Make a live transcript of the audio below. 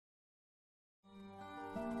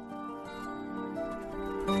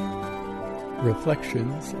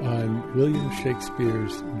Reflections on William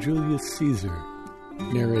Shakespeare's Julius Caesar,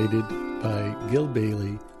 narrated by Gil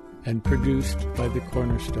Bailey and produced by the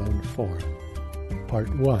Cornerstone Forum.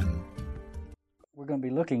 Part 1. We're going to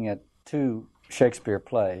be looking at two Shakespeare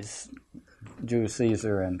plays, Julius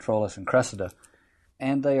Caesar and Troilus and Cressida,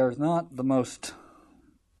 and they are not the most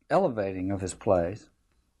elevating of his plays.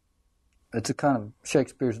 It's a kind of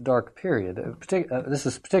Shakespeare's dark period. This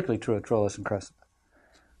is particularly true of Troilus and Cressida,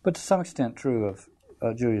 but to some extent true of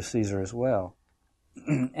Julius Caesar as well.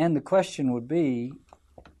 And the question would be,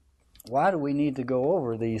 why do we need to go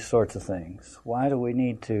over these sorts of things? Why do we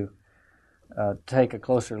need to take a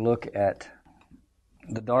closer look at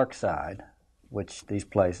the dark side, which these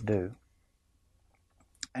plays do?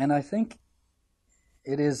 And I think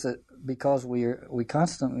it is because we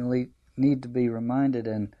constantly need to be reminded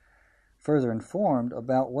and further informed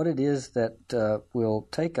about what it is that will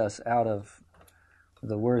take us out of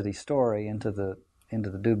the worthy story into the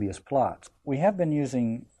dubious plots. We have been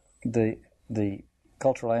using the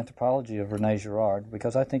cultural anthropology of René Girard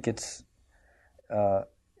because I think it's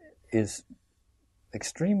is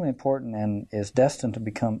extremely important and is destined to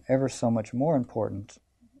become ever so much more important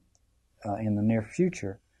in the near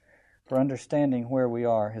future for understanding where we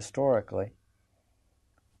are historically.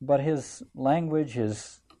 But his language,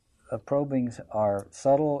 his probings are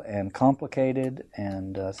subtle and complicated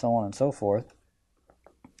and so on and so forth.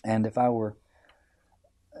 And if I were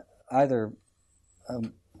either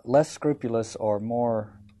less scrupulous or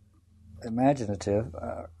more imaginative,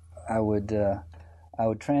 I would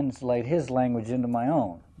translate his language into my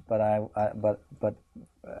own. But I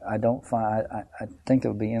don't find I think it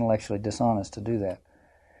would be intellectually dishonest to do that.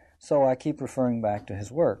 So I keep referring back to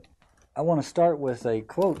his work. I want to start with a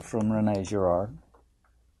quote from René Girard.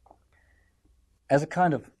 As a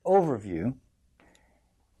kind of overview,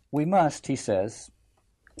 we must, he says,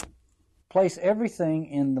 place everything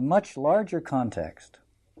in the much larger context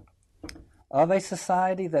of a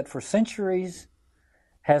society that for centuries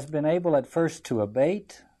has been able at first to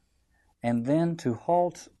abate and then to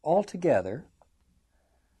halt altogether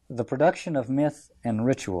the production of myth and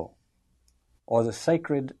ritual, or the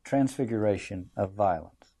sacred transfiguration of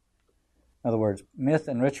violence. In other words, myth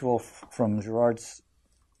and ritual from Girard's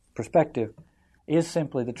perspective is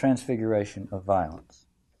simply the transfiguration of violence.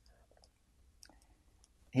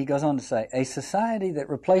 He goes on to say, a society that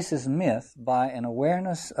replaces myth by an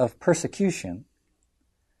awareness of persecution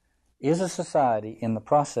is a society in the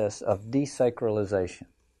process of desacralization.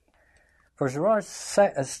 For Girard,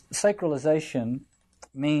 sacralization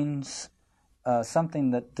means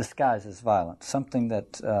something that disguises violence, something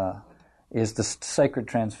that is the sacred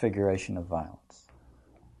transfiguration of violence.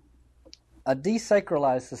 A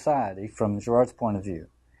desacralized society, from Girard's point of view,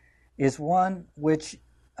 is one which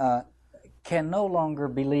can no longer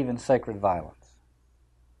believe in sacred violence,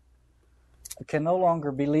 can no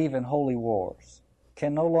longer believe in holy wars,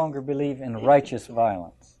 can no longer believe in righteous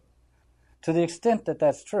violence. To the extent that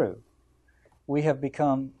that's true, we have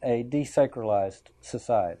become a desacralized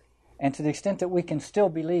society. And to the extent that we can still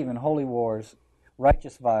believe in holy wars,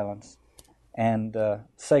 righteous violence, and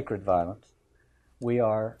sacred violence, we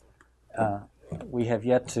have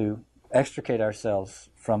yet to extricate ourselves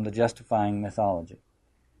from the justifying mythology.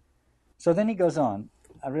 So then he goes on.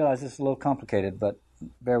 I realize this is a little complicated, but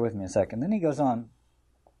bear with me a second. Then he goes on.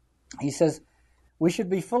 He says, we should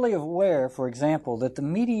be fully aware, for example, that the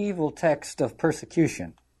medieval text of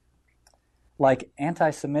persecution, like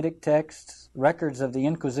anti-Semitic texts, records of the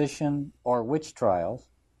Inquisition, or witch trials,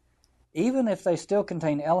 even if they still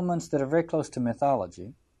contain elements that are very close to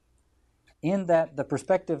mythology, in that the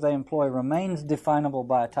perspective they employ remains definable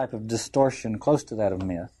by a type of distortion close to that of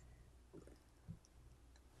myth,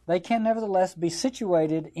 they can nevertheless be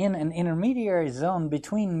situated in an intermediary zone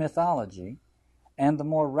between mythology and the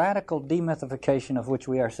more radical demythification of which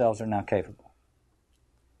we ourselves are now capable.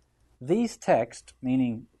 These texts,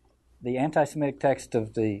 meaning the anti-Semitic text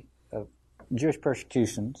of the Jewish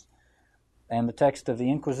persecutions and the text of the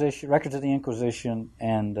Inquisition, records of the Inquisition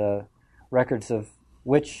and records of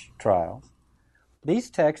witch trials, these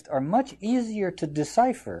texts are much easier to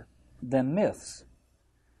decipher than myths,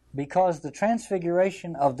 because the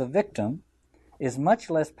transfiguration of the victim is much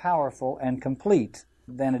less powerful and complete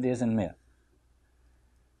than it is in myth.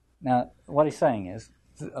 Now, what he's saying is,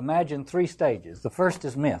 imagine three stages. The first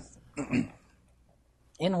is myth,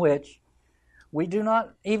 in which we do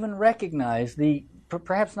not even recognize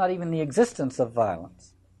perhaps not even the existence of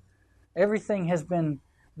violence. Everything has been,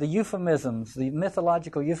 the euphemisms, the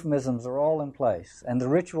mythological euphemisms are all in place, and the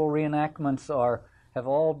ritual reenactments have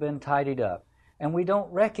all been tidied up. And we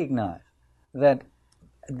don't recognize that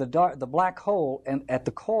the black hole, and at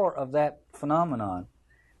the core of that phenomenon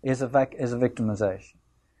is a victimization.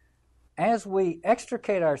 As we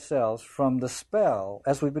extricate ourselves from the spell,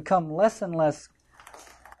 as we become less and less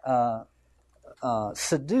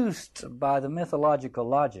seduced by the mythological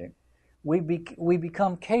logic, we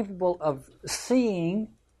become capable of seeing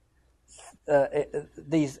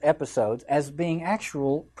these episodes as being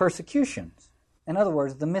actual persecutions. In other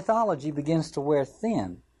words, the mythology begins to wear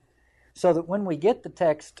thin, so that when we get the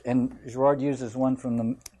text, and Girard uses one from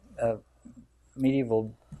the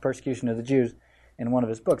medieval persecution of the Jews in one of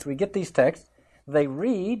his books, we get these texts, they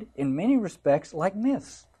read, in many respects, like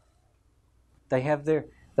myths. They have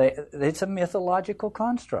it's a mythological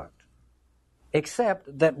construct,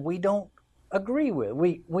 except that we don't agree with.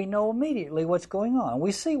 We know immediately what's going on.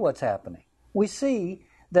 We see what's happening. We see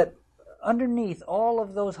that underneath all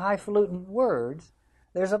of those highfalutin words,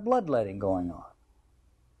 there's a bloodletting going on.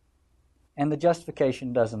 And the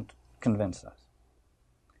justification doesn't convince us.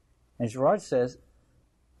 And Girard says,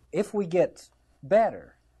 if we get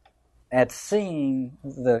better at seeing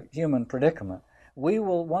the human predicament, we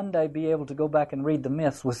will one day be able to go back and read the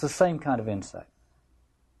myths with the same kind of insight.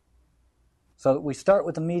 So we start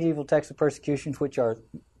with the medieval texts of persecutions, which are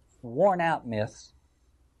worn-out myths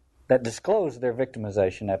that disclose their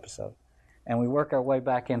victimization episode, and we work our way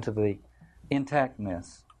back into the intact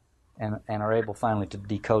myths and are able finally to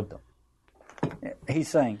decode them. He's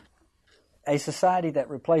saying, a society that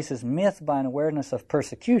replaces myth by an awareness of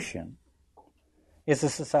persecution is a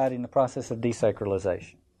society in the process of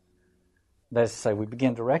desacralization. That is to say, we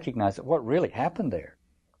begin to recognize that what really happened there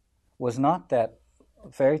was not that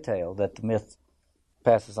fairy tale that the myth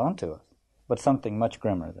passes on to us, but something much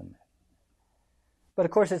grimmer than that. But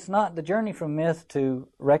of course, it's not the journey from myth to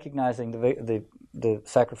recognizing the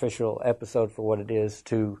sacrificial episode for what it is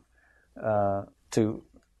to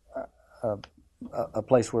a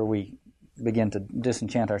place where we begin to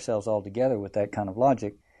disenchant ourselves altogether with that kind of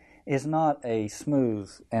logic, is not a smooth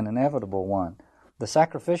and inevitable one. The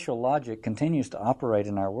sacrificial logic continues to operate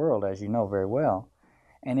in our world, as you know very well,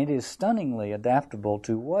 and it is stunningly adaptable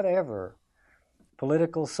to whatever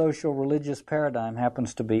political, social, religious paradigm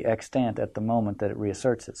happens to be extant at the moment that it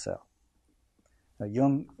reasserts itself.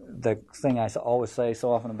 Jung, the thing I always say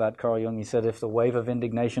so often about Carl Jung, he said, if the wave of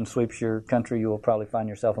indignation sweeps your country, you will probably find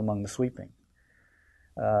yourself among the sweeping.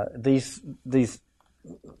 These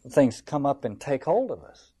things come up and take hold of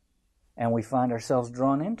us, and we find ourselves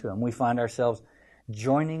drawn into them. We find ourselves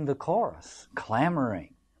joining the chorus,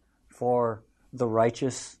 clamoring for the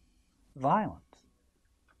righteous violence.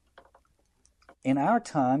 In our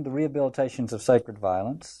time, the rehabilitations of sacred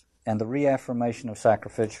violence and the reaffirmation of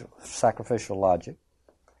sacrificial logic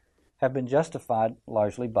have been justified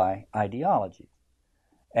largely by ideology,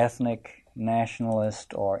 ethnic,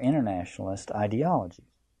 nationalist, or internationalist ideologies.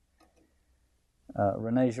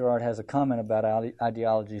 René Girard has a comment about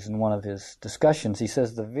ideologies in one of his discussions. He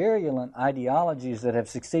says, the virulent ideologies that have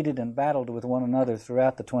succeeded and battled with one another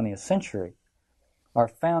throughout the 20th century are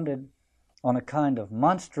founded on a kind of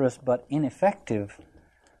monstrous but ineffective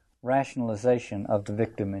rationalization of the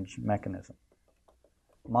victimage mechanism.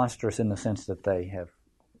 Monstrous in the sense that they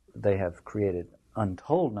have created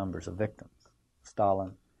untold numbers of victims,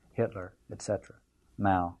 Stalin, Hitler, etc.,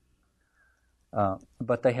 Mao.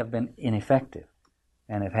 But they have been ineffective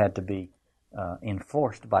and have had to be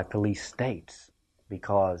enforced by police states,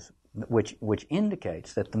 because which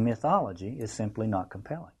indicates that the mythology is simply not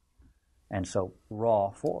compelling, and so raw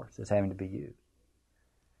force is having to be used.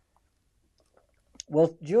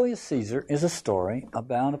 Well, Julius Caesar is a story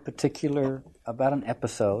about an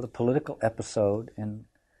episode, a political episode in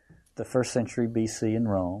the 1st century BC in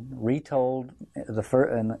Rome, retold at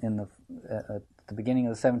the beginning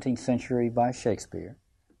of the 17th century by Shakespeare.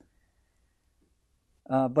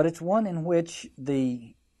 But it's one in which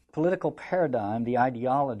the political paradigm, the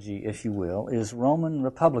ideology, if you will, is Roman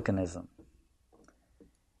republicanism.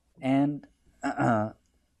 And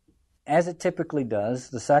as it typically does,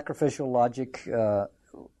 the sacrificial logic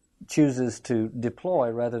chooses to deploy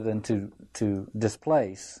rather than to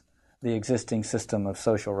displace the existing system of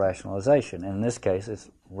social rationalization. And in this case, it's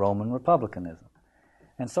Roman republicanism.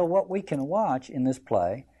 And so what we can watch in this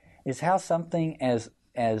play is how something as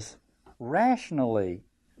rationally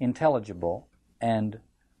intelligible and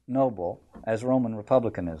noble as Roman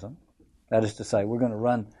republicanism, that is to say, we're going to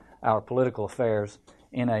run our political affairs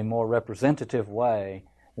in a more representative way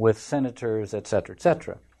with senators,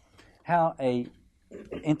 etc., how a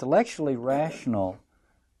intellectually rational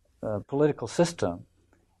political system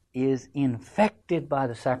is infected by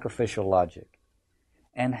the sacrificial logic,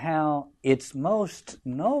 and how its most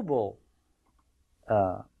noble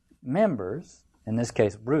members in this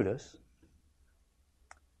case Brutus,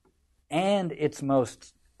 and its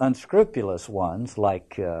most unscrupulous ones,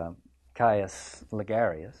 like Caius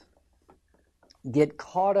Ligarius, get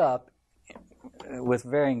caught up with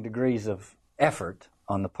varying degrees of effort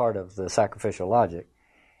on the part of the sacrificial logic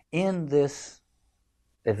in this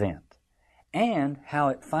event, and how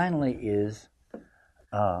it finally is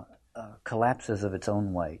collapses of its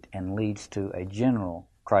own weight and leads to a general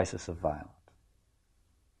crisis of violence.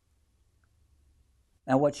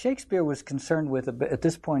 Now, what Shakespeare was concerned with at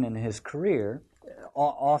this point in his career,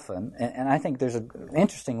 often, and I think there's an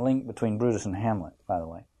interesting link between Brutus and Hamlet, by the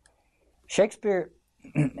way. Shakespeare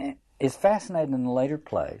is fascinated in the later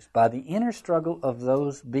plays by the inner struggle of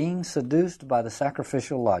those being seduced by the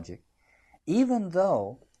sacrificial logic, even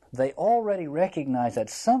though they already recognize at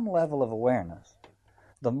some level of awareness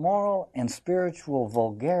the moral and spiritual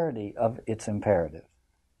vulgarity of its imperatives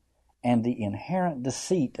and the inherent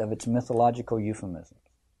deceit of its mythological euphemisms.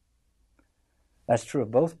 That's true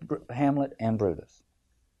of both Hamlet and Brutus.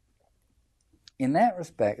 In that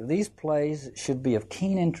respect, these plays should be of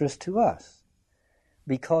keen interest to us,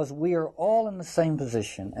 because we are all in the same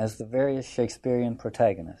position as the various Shakespearean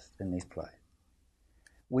protagonists in these plays.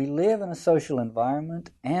 We live in a social environment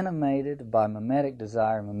animated by mimetic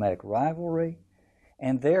desire and mimetic rivalry,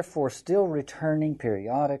 and therefore still returning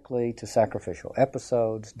periodically to sacrificial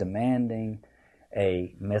episodes, demanding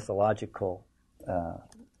a mythological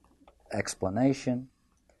explanation.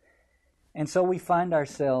 And so we find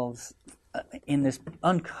ourselves in this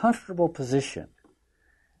uncomfortable position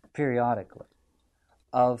periodically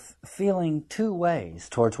of feeling two ways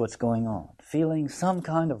towards what's going on, feeling some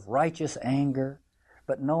kind of righteous anger,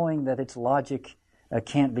 but knowing that its logic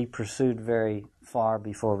can't be pursued very far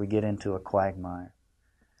before we get into a quagmire.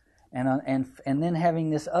 And then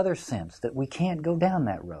having this other sense that we can't go down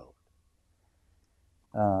that road.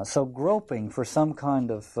 So groping for some kind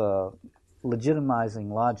of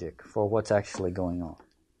legitimizing logic for what's actually going on.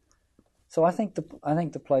 So I think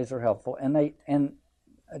the plays are helpful, and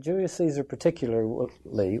Julius Caesar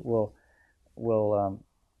particularly will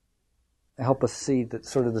help us see that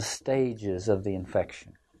sort of the stages of the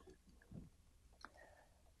infection.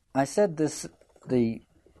 I said the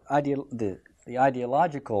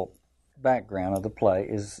ideological background of the play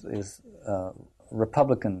is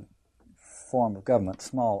Republican form of government,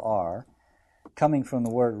 small r, coming from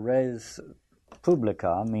the word res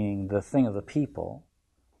publica, meaning the thing of the people.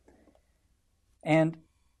 And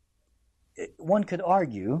one could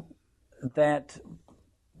argue that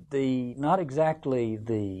not exactly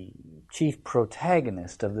the chief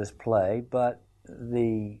protagonist of this play, but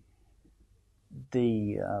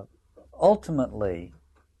ultimately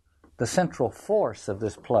the central force of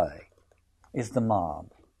this play is the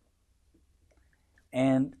mob.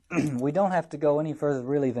 And we don't have to go any further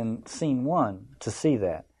really than scene 1 to see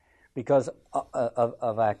that, because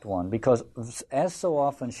of Act 1, because as so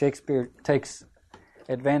often Shakespeare takes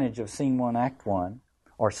advantage of scene 1, Act 1,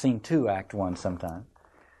 or scene 2, Act 1 sometimes,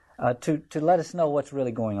 to let us know what's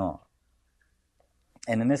really going on.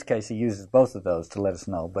 And in this case, he uses both of those to let us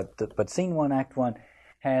know. But scene 1, Act 1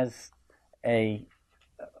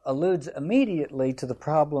 alludes immediately to the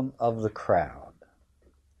problem of the crowd.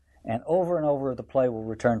 And over the play will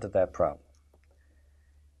return to that problem.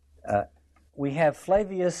 We have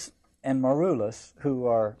Flavius and Marullus, who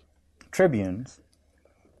are tribunes,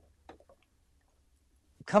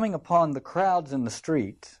 coming upon the crowds in the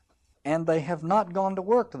street, and they have not gone to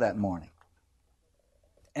work that morning.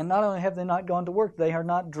 And not only have they not gone to work, they are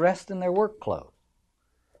not dressed in their work clothes.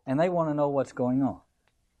 And they want to know what's going on.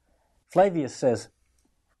 Flavius says,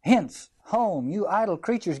 "Hence, home, you idle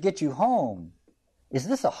creatures, get you home. Is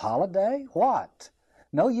this a holiday? What?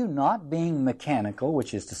 Know you not, being mechanical,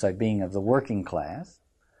 which is to say being of the working class,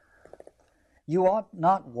 you ought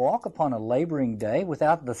not walk upon a laboring day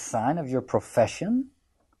without the sign of your profession?"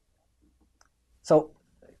 So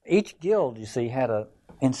each guild, you see, had an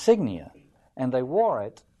insignia, and they wore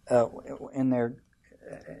it in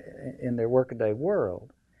their workaday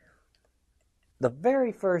world. The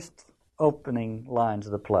very first opening lines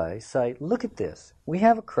of the play say, look at this. We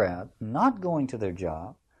have a crowd not going to their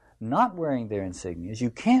job, not wearing their insignias.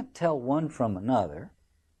 You can't tell one from another.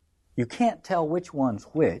 You can't tell which one's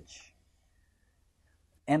which.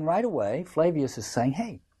 And right away, Flavius is saying,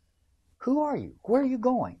 hey, who are you? Where are you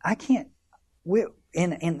going? I can't.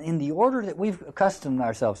 In the order that we've accustomed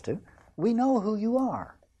ourselves to, we know who you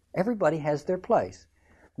are. Everybody has their place.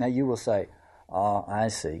 Now you will say, I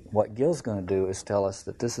see. What Gill's going to do is tell us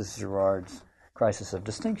that this is Girard's crisis of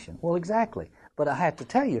distinction. Well, exactly. But I have to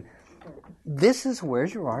tell you, this is where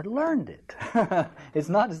Girard learned it. It's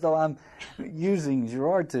not as though I'm using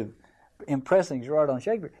Girard to impressing Gerard on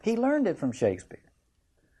Shakespeare. He learned it from Shakespeare.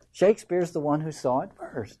 Shakespeare's the one who saw it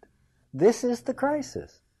first. This is the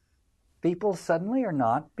crisis. People suddenly are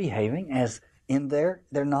not behaving as they're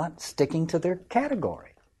not sticking to their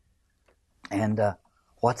category. And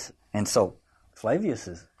so Flavius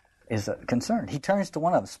is concerned. He turns to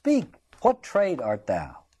one of them. Speak, what trade art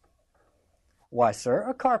thou? Why, sir,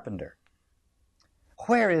 a carpenter.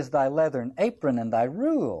 Where is thy leathern apron and thy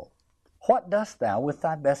rule? What dost thou with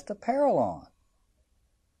thy best apparel on?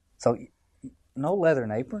 So, no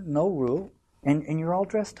leathern apron, no rule, and you're all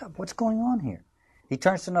dressed up. What's going on here? He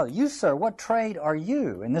turns to another. You, sir, what trade are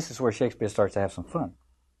you? And this is where Shakespeare starts to have some fun.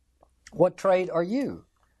 What trade are you?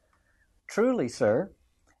 Truly, sir,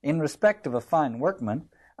 in respect of a fine workman,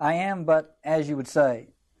 I am but, as you would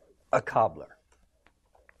say, a cobbler.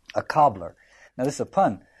 A cobbler. Now, this is a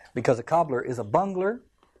pun, because a cobbler is a bungler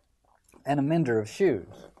and a mender of shoes.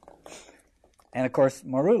 And, of course,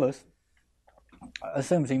 Marullus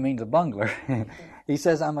assumes he means a bungler. He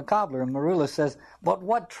says, I'm a cobbler, and Marullus says, but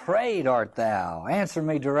what trade art thou? Answer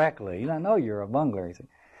me directly. I know you're a bungler.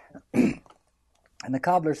 And the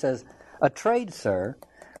cobbler says, a trade, sir,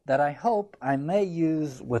 that I hope I may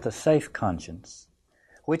use with a safe conscience,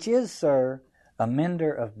 which is, sir, a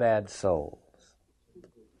mender of bad souls.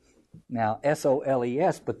 Now,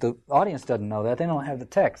 S-O-L-E-S, but the audience doesn't know that. They don't have the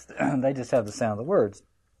text. They just have the sound of the words.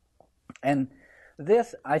 And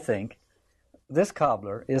this, I think, this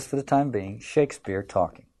cobbler is, for the time being, Shakespeare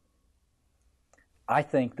talking. I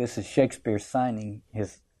think this is Shakespeare signing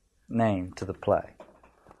his name to the play.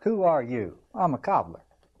 Who are you? I'm a cobbler.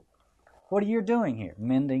 What are you doing here?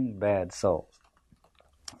 Mending bad souls.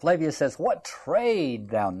 Flavius says, what trade,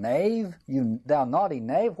 thou knave? Thou naughty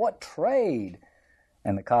knave, what trade?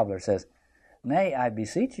 And the cobbler says, nay, I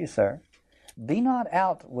beseech you, sir, be not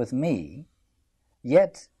out with me,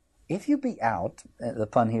 yet if you be out, the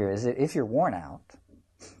pun here is if you're worn out,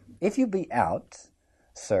 if you be out,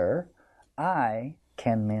 sir, I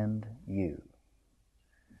can mend you.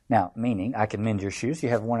 Now, meaning, I can mend your shoes. You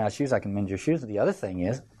have worn out shoes, I can mend your shoes. The other thing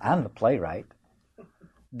is, I'm the playwright.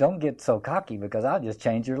 Don't get so cocky because I'll just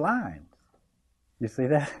change your lines. You see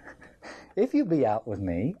that? If you be out with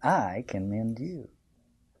me, I can mend you.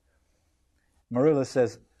 Marullus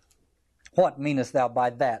says, what meanest thou by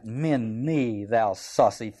that? Mend me, thou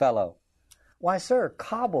saucy fellow. Why, sir,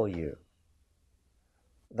 cobble you.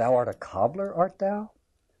 Thou art a cobbler, art thou?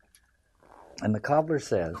 And the cobbler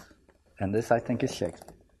says, and this I think is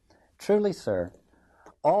Shakespeare, truly, sir,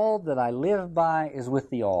 all that I live by is with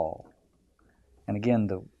the awl. And again,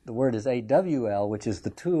 the word is A-W-L, which is the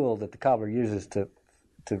tool that the cobbler uses to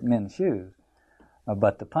mend shoes.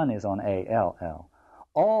 But the pun is on A-L-L.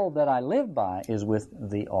 All that I live by is with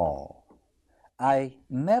the awl. I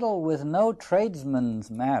meddle with no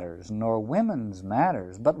tradesman's matters, nor women's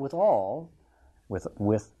matters, but with all,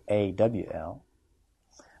 with A-W-L,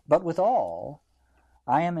 but with all,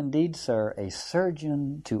 I am indeed, sir, a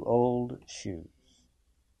surgeon to old shoes.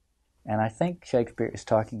 And I think Shakespeare is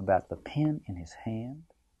talking about the pen in his hand,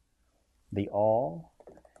 the awl.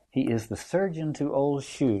 He is the surgeon to old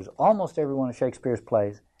shoes. Almost every one of Shakespeare's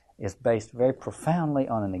plays is based very profoundly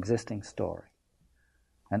on an existing story,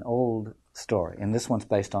 an old story. And this one's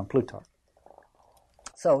based on Plutarch.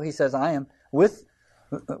 So he says, I am, with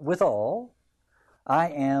all, I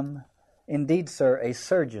am indeed, sir, a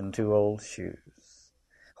surgeon to old shoes.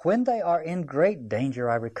 When they are in great danger,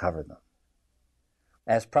 I recover them.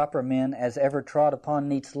 As proper men as ever trod upon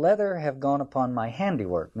neat's leather have gone upon my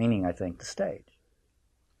handiwork, meaning, I think, the stage.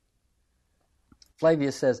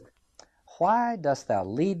 Flavius says, why dost thou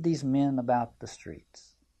lead these men about the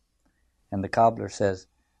streets? And the cobbler says,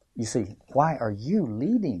 you see, why are you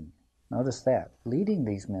leading? Notice that, leading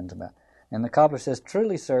these men about. And the cobbler says,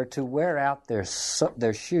 truly, sir, to wear out their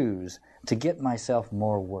shoes, to get myself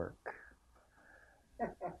more work.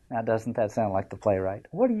 Now, doesn't that sound like the playwright?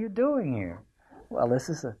 What are you doing here? Well, this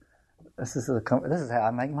is how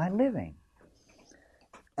I make my living.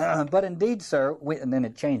 But indeed, sir, and then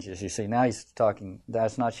it changes, you see. Now he's talking,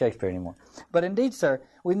 that's not Shakespeare anymore. But indeed, sir,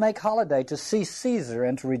 we make holiday to see Caesar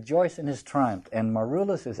and to rejoice in his triumph. And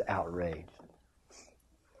Marullus is outraged.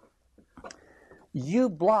 You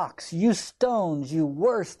blocks, you stones, you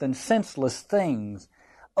worse than senseless things.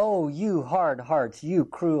 Oh, you hard hearts, you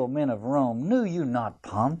cruel men of Rome, knew you not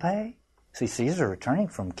Pompey? See, Caesar returning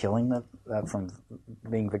from from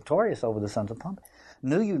being victorious over the sons of Pompey.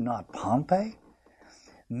 Knew you not Pompey?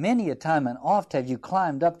 Many a time and oft have you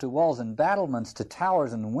climbed up to walls and battlements, to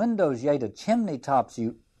towers and windows, yea, to chimney tops,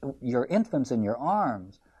 your infants in your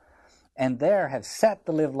arms, and there have sat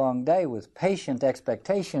the livelong day with patient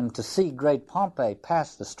expectation to see great Pompey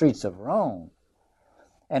pass the streets of Rome.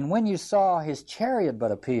 And when you saw his chariot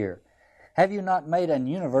but appear, have you not made an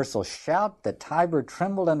universal shout that Tiber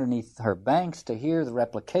trembled underneath her banks to hear the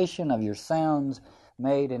replication of your sounds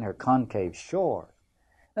made in her concave shore?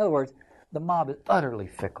 In other words, the mob is utterly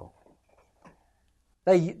fickle.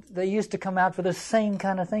 They used to come out for the same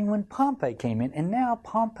kind of thing when Pompey came in, and now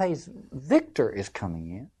Pompey's victor is coming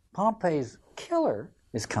in. Pompey's killer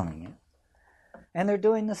is coming in, and they're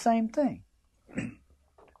doing the same thing.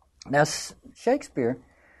 Now, Shakespeare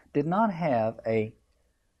did not have a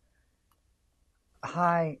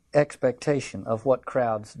high expectation of what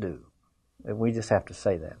crowds do. We just have to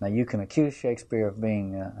say that. Now, you can accuse Shakespeare of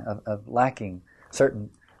being of lacking certain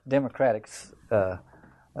democratic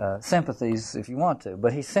sympathies if you want to,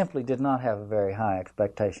 but he simply did not have a very high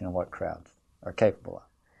expectation of what crowds are capable of.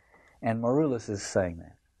 And Marullus is saying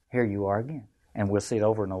that. Here you are again. And we'll see it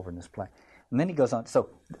over and over in this play. And then he goes on. So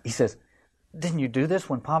he says, didn't you do this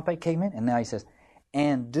when Pompey came in? And now he says,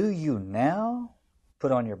 and do you now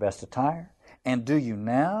put on your best attire? And do you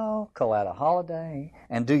now call out a holiday?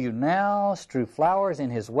 And do you now strew flowers in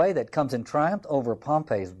his way that comes in triumph over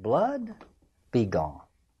Pompey's blood? Be gone.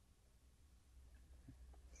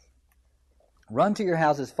 Run to your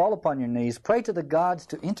houses, fall upon your knees, pray to the gods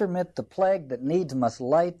to intermit the plague that needs must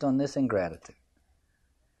light on this ingratitude.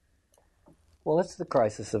 Well, it's the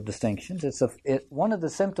crisis of distinctions. One of the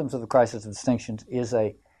symptoms of the crisis of distinctions is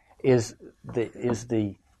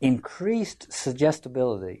the increased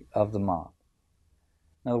suggestibility of the mob.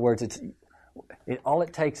 In other words, all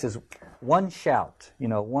it takes is one shout,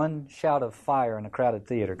 one shout of fire in a crowded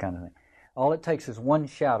theater kind of thing. All it takes is one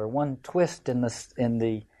shout or one twist in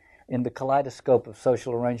the kaleidoscope of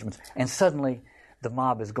social arrangements, and suddenly the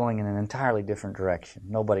mob is going in an entirely different direction.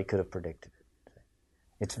 Nobody could have predicted it.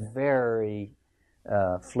 It's very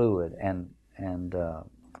fluid and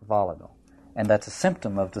volatile, and that's a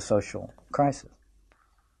symptom of the social crisis.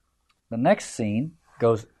 The next scene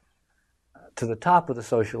goes to the top of the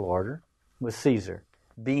social order with Caesar,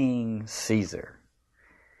 being Caesar,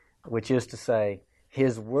 which is to say,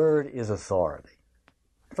 his word is authority.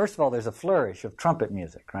 First of all, there's a flourish of trumpet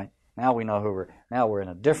music, right? Now we know we're in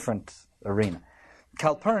a different arena.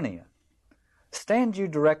 Calpurnia, stand you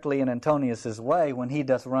directly in Antonius's way when he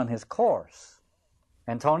doth run his course.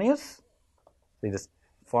 Antonius, see this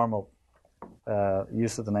formal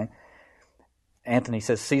use of the name. Antony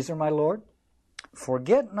says, Caesar, my lord,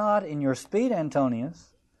 forget not in your speed,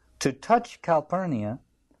 Antonius, to touch Calpurnia,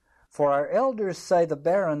 for our elders say the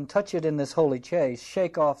baron touch it in this holy chase,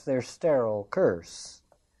 shake off their sterile curse.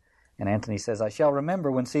 And Antony says, I shall remember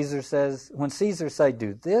when Caesar say,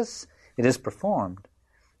 do this, it is performed.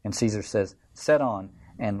 And Caesar says, set on,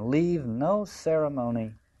 and leave no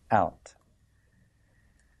ceremony out.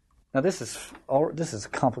 Now this is a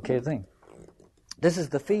complicated thing. This is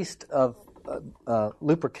the feast of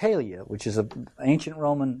Lupercalia, which is an ancient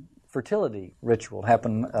Roman fertility ritual,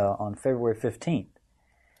 happened on February 15th.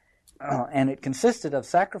 And it consisted of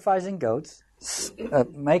sacrificing goats,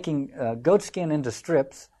 making goat skin into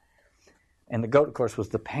strips, and the goat, of course, was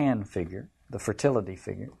the Pan figure, the fertility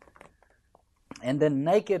figure. And then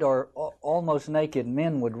naked or almost naked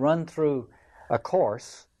men would run through a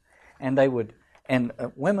course, and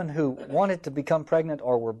women who wanted to become pregnant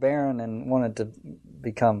or were barren and wanted to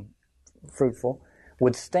become fruitful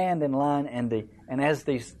would stand in line, and as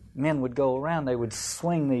these men would go around, they would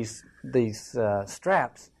swing these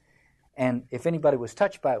straps, and if anybody was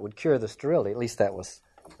touched by it, would cure the sterility. At least that was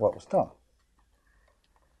what was taught.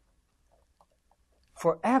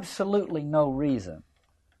 For absolutely no reason,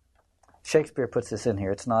 Shakespeare puts this in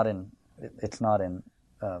here. It's not in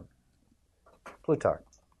Plutarch,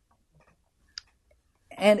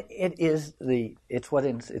 and it's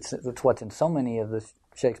what's in so many of the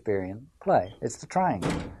Shakespearean play. It's the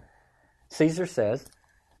triangle. Caesar says,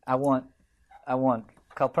 I want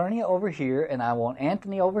Calpurnia over here, and I want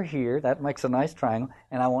Antony over here. That makes a nice triangle.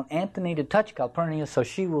 And I want Antony to touch Calpurnia, so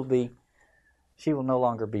she will no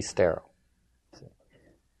longer be sterile.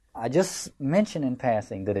 I just mention in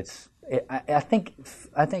passing that I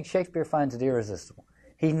think Shakespeare finds it irresistible.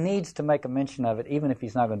 He needs to make a mention of it, even if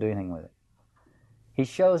he's not going to do anything with it. He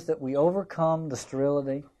shows that we overcome the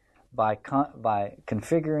sterility by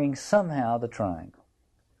configuring somehow the triangle.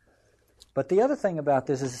 But the other thing about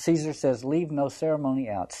this is Caesar says, leave no ceremony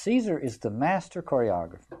out. Caesar is the master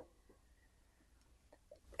choreographer.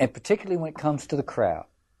 And particularly when it comes to the crowd.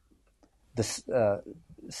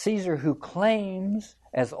 Caesar, who claims,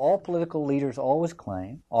 as all political leaders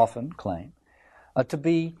often claim, to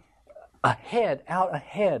be out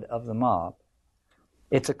ahead of the mob.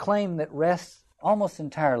 It's a claim that rests almost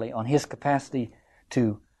entirely on his capacity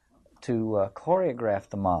to choreograph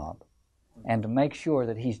the mob and to make sure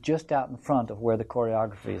that he's just out in front of where the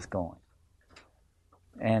choreography is going.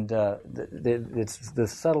 And it's the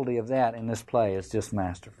subtlety of that in this play is just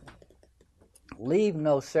masterful. Leave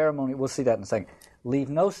no ceremony, we'll see that in a second. Leave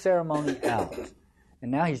no ceremony out.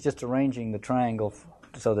 And now he's just arranging the triangle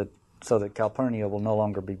so that Calpurnia will no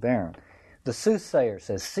longer be barren. The soothsayer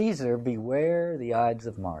says, Caesar, beware the Ides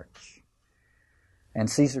of March. And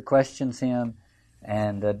Caesar questions him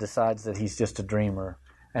and decides that he's just a dreamer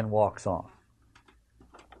and walks on.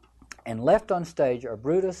 And left on stage are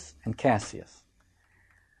Brutus and Cassius.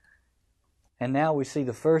 And now we see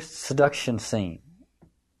the first seduction scene.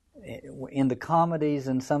 In the comedies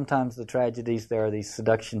and sometimes the tragedies, there are these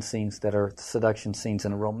seduction scenes that are seduction scenes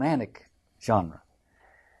in a romantic genre.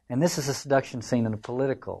 And this is a seduction scene in a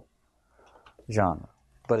political genre.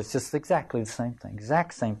 But it's just exactly the same thing,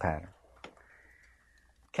 exact same pattern.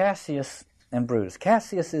 Cassius and Brutus.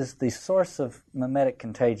 Cassius is the source of mimetic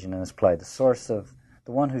contagion in this play, the source of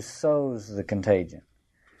the one who sows the contagion.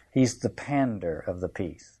 He's the pander of the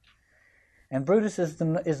piece. And Brutus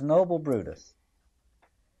is noble Brutus.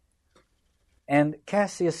 And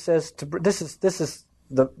Cassius says to this is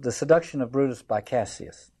the seduction of Brutus by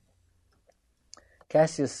Cassius.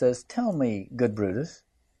 Cassius says, "Tell me, good Brutus,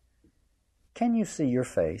 can you see your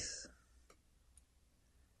face?"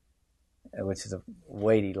 Which is a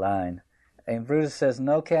weighty line. And Brutus says,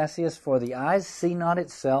 "No, Cassius, for the eyes see not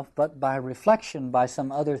itself, but by reflection, by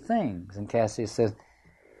some other things." And Cassius says,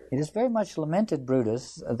 "It is very much lamented,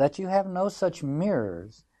 Brutus, that you have no such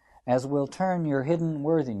mirrors as will turn your hidden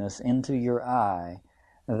worthiness into your eye,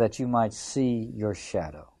 that you might see your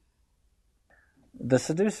shadow." The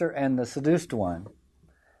seducer and the seduced one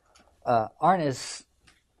aren't as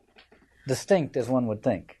distinct as one would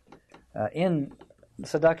think. In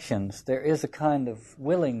seductions, there is a kind of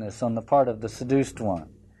willingness on the part of the seduced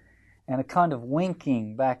one, and a kind of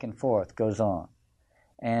winking back and forth goes on.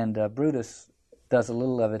 And Brutus does a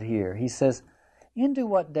little of it here. He says, "Into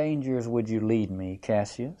what dangers would you lead me,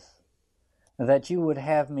 Cassius, that you would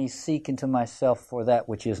have me seek into myself for that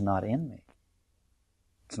which is not in me?"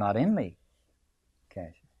 It's not in me,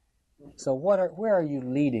 Cassius. So where are you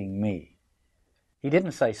leading me? He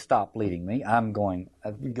didn't say, "Stop leading me. I'm going,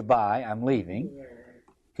 goodbye, I'm leaving."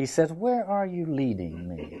 He says, "Where are you leading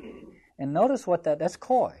me?" And notice that's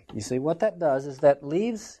coy. You see, what that does is that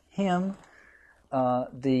leaves him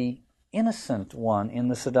the innocent one in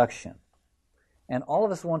the seduction. And all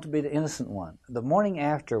of us want to be the innocent one. The morning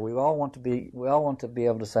after, we all want to be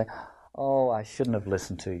able to say, "Oh, I shouldn't have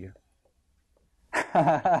listened to you."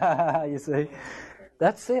 You see?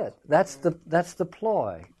 That's it. That's the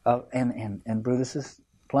ploy. And Brutus is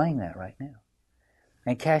playing that right now.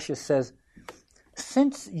 And Cassius says,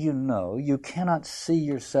 "Since you know you cannot see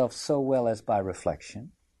yourself so well as by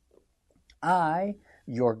reflection, I,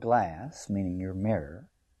 your glass," meaning your mirror,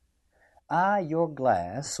 "I, your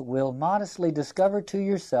glass, will modestly discover to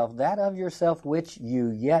yourself that of yourself which you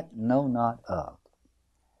yet know not of."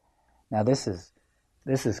 Now this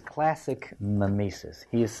is classic mimesis.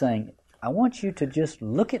 He is saying, I want you to just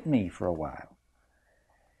look at me for a while,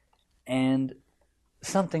 and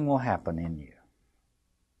something will happen in you.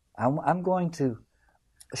 I'm going to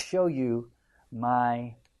show you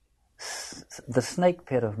the snake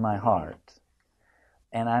pit of my heart,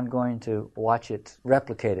 and I'm going to watch it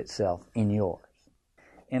replicate itself in yours.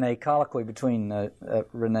 In a colloquy between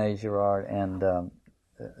René Girard and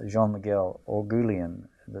Jean-Miguel Orgullien,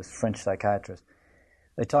 the French psychiatrist,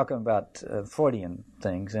 they talk about Freudian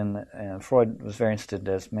things, and Freud was very interested,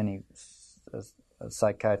 as many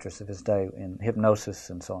psychiatrists of his day, in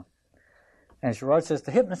hypnosis and so on. And Girard says,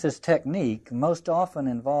 "The hypnotist technique most often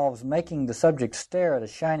involves making the subject stare at a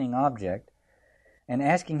shining object and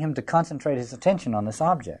asking him to concentrate his attention on this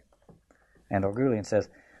object." And Orgullien says,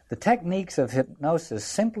 "The techniques of hypnosis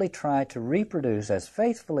simply try to reproduce as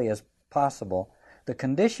faithfully as possible the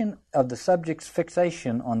condition of the subject's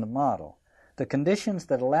fixation on the model, the conditions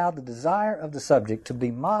that allow the desire of the subject to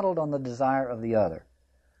be modeled on the desire of the other.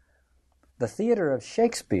 The theater of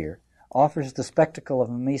Shakespeare offers the spectacle of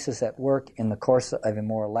mimesis at work in the course of a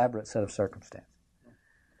more elaborate set of circumstances."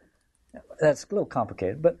 That's a little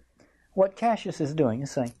complicated, but what Cassius is doing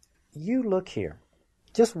is saying, you look here,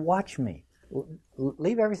 just watch me.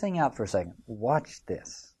 Leave everything out for a second. Watch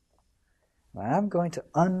this. I'm going to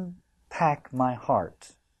unpack my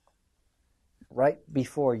heart right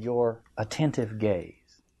before your attentive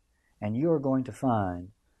gaze, and you're going to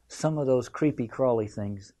find some of those creepy crawly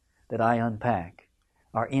things that I unpack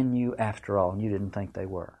are in you after all, and you didn't think they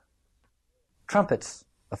were. Trumpets,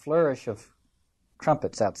 a flourish of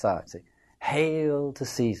trumpets outside. See, hail to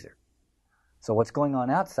Caesar. So what's going on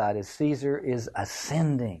outside is Caesar is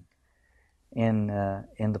ascending. in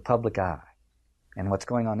the public eye. And what's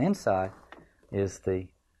going on inside is the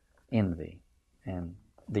envy, and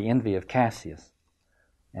the envy of Cassius.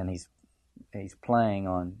 And he's playing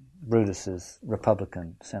on Brutus's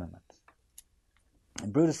Republican sentiments.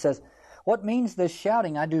 And Brutus says, "What means this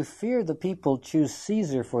shouting? I do fear the people choose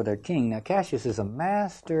Caesar for their king." Now Cassius is a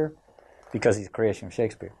master, because he's a creation of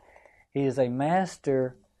Shakespeare, he is a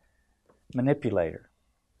master manipulator.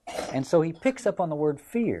 And so he picks up on the word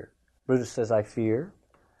fear. Brutus says, "I fear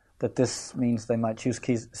that this means they might choose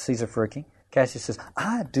Caesar for a king." Cassius says,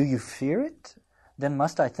 "Do you fear it? Then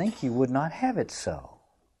must I think you would not have it so."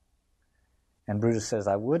 And Brutus says,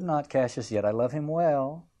 "I would not, Cassius, yet I love him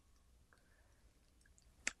well.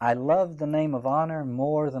 I love the name of honor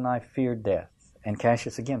more than I fear death." And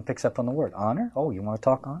Cassius again picks up on the word honor. Oh, you want to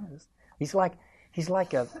talk honor? He's like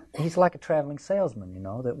a traveling salesman,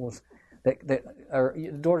 or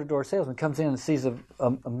door-to-door salesman comes in and sees a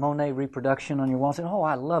Monet reproduction on your wall and says, "Oh,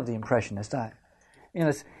 I love the Impressionist."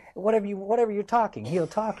 It's whatever you're talking, he'll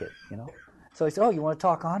talk it, So he said, "Oh, you want to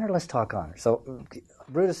talk honor? Let's talk honor." So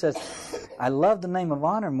Brutus says, "I love the name of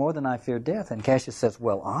honor more than I fear death." And Cassius says,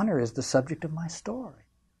 "Well, honor is the subject of my story.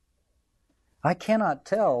 I cannot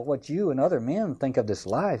tell what you and other men think of this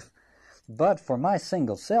life, but for my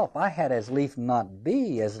single self, I had as lief not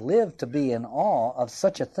be, as live to be in awe of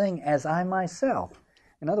such a thing as I myself."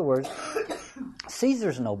 In other words,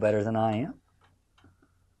 Caesar's no better than I am.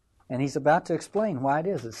 And he's about to explain why it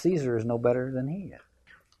is that Caesar is no better than he is.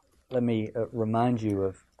 Let me remind you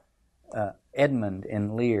of Edmund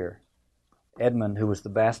in Lear. Edmund, who was the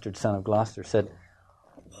bastard son of Gloucester, said,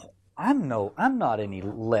 I'm not any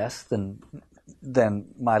less than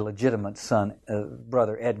my legitimate son,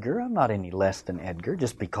 brother Edgar. I'm not any less than Edgar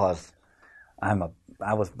just because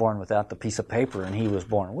I was born without the piece of paper and he was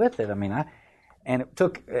born with it. And it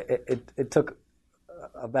took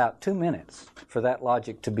about 2 minutes for that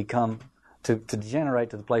logic to degenerate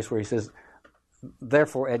to the place where he says,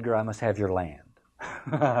 "Therefore, Edgar, I must have your land."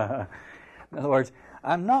 In other words,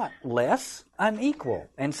 I'm not less, I'm equal.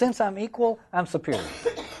 And since I'm equal, I'm superior.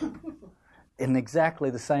 In exactly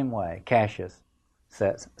the same way, Cassius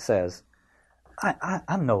says,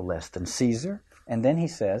 I'm no less than Caesar. And then he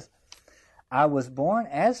says, "I was born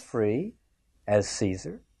as free as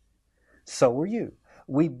Caesar, so were you.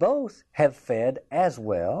 We both have fed as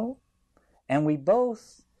well, and we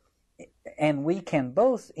can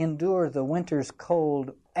both endure the winter's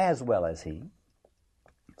cold as well as he."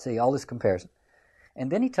 See, all this comparison.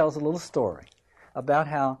 And then he tells a little story about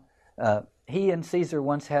how he and Caesar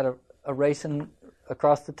once had a race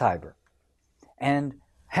across the Tiber. And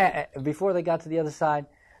before they got to the other side,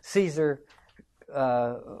 Caesar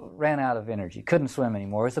ran out of energy, couldn't swim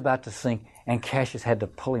anymore, was about to sink, and Cassius had to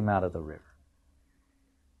pull him out of the river.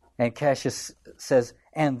 And Cassius says,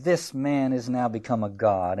 "And this man is now become a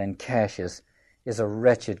god, and Cassius is a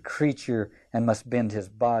wretched creature and must bend his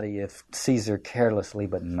body if Caesar carelessly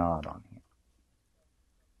but nod on him."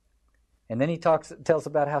 And then he tells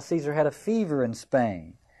about how Caesar had a fever in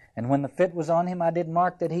Spain. "And when the fit was on him, I did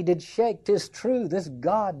mark that he did shake. 'Tis true, this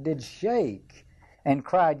god did shake, and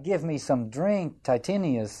cried, 'Give me some drink,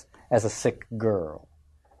 Titinius, as a sick girl.'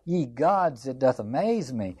 Ye gods, it doth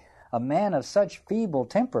amaze me. A man of such feeble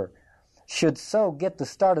temper should so get the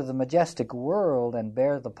start of the majestic world and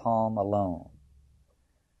bear the palm alone."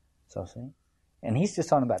 So see? And he's just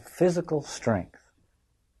talking about physical strength,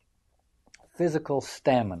 physical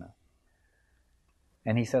stamina.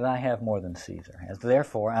 And he said, "I have more than Caesar.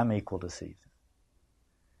 Therefore, I'm equal to Caesar."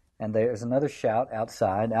 And there's another shout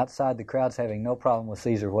outside. Outside, the crowd's having no problem with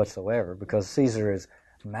Caesar whatsoever because Caesar is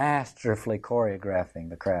masterfully choreographing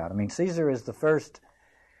the crowd. Caesar is the first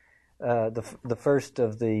of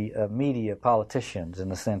the media politicians in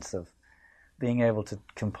the sense of being able to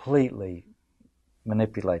completely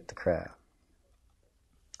manipulate the crowd.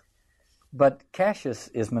 But Cassius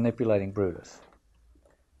is manipulating Brutus.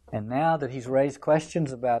 And now that he's raised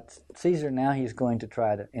questions about Caesar, now he's going to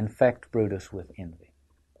try to infect Brutus with envy.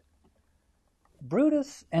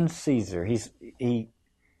 Brutus and Caesar, he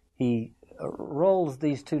rolls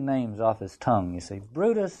these two names off his tongue, you see,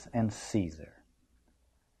 Brutus and Caesar.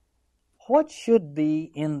 What should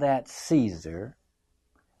be in that Caesar?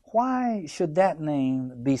 Why should that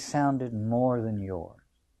name be sounded more than yours?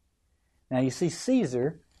 Now you see,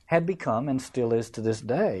 Caesar had become, and still is to this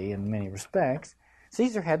day in many respects,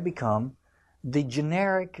 Caesar had become the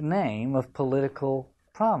generic name of political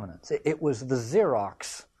prominence. It was the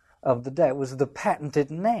Xerox of the day. It was the patented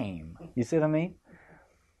name. You see what I mean?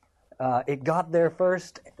 It got there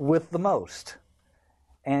first with the most.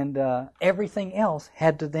 And everything else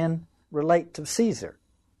had to then relate to Caesar.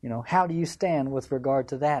 How do you stand with regard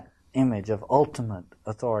to that image of ultimate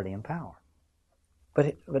authority and power.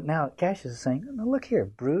 But now Cassius is saying, no, look here,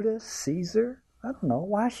 Brutus, Caesar, I don't know,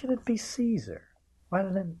 why should it be Caesar? Why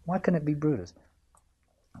couldn't it be Brutus?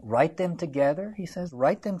 Write them together, he says,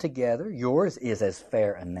 write them together, yours is as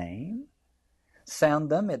fair a name. Sound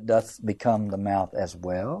them, it doth become the mouth as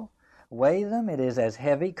well. Weigh them, it is as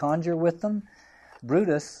heavy, conjure with them.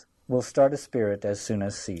 Brutus will start a spirit as soon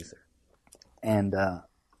as Caesar. And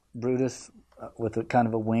Brutus, with a kind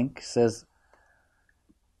of a wink, says,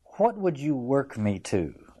 what would you work me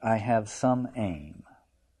to? I have some aim.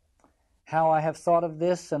 How I have thought of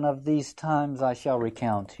this and of these times I shall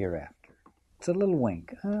recount hereafter. It's a little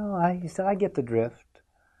wink. He said, I get the drift.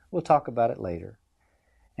 We'll talk about it later.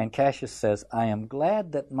 And Cassius says, I am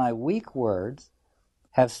glad that my weak words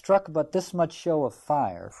have struck but this much show of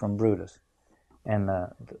fire from Brutus. And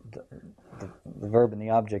the verb and the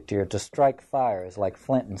object here, to strike fire, is like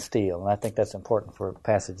flint and steel. And I think that's important for a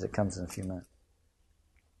passage that comes in a few minutes.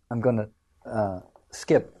 I'm going to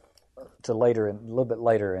skip to later, a little bit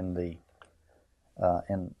later in the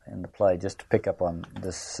play, just to pick up on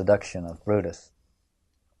this seduction of Brutus.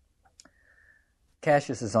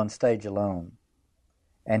 Cassius is on stage alone,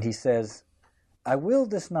 and he says, I will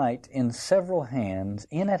this night in several hands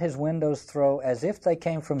in at his windows throw, as if they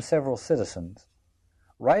came from several citizens,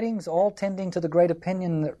 writings all tending to the great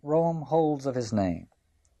opinion that Rome holds of his name,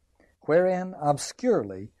 wherein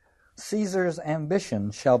obscurely Caesar's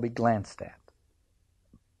ambition shall be glanced at.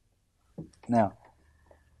 Now,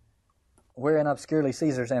 wherein obscurely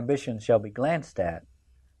Caesar's ambition shall be glanced at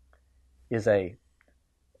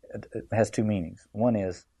has two meanings. One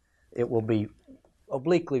is, it will be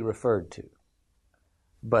obliquely referred to.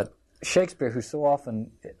 But Shakespeare, who so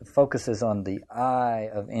often focuses on the eye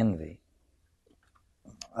of envy,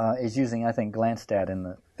 is using, I think, glanced at in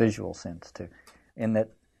the visual sense too, in that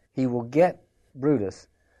he will get Brutus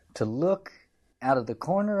to look out of the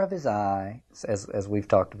corner of his eye, as we've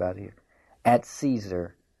talked about here, at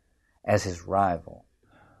Caesar as his rival.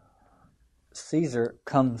 Caesar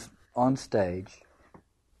comes on stage,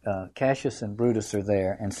 Cassius and Brutus are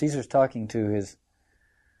there, and Caesar's talking to his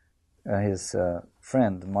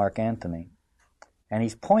friend, Mark Antony, and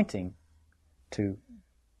he's pointing to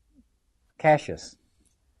Cassius.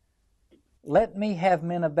 Let me have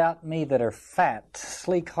men about me that are fat,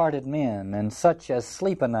 sleek-hearted men, and such as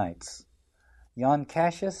sleep o' nights. Yon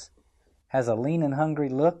Cassius has a lean and hungry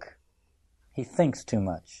look. He thinks too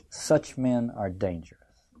much. Such men are dangerous.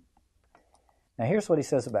 Now here's what he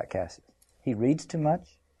says about Cassius. He reads too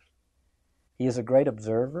much. He is a great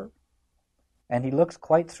observer. And he looks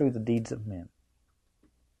quite through the deeds of men.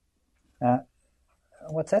 Now,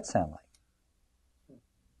 what's that sound like?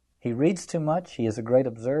 He reads too much, he is a great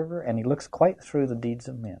observer, and he looks quite through the deeds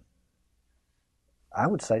of men. I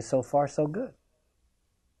would say so far so good.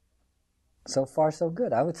 So far so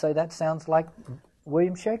good. I would say that sounds like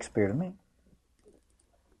William Shakespeare to me.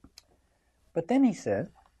 But then he said,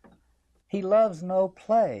 he loves no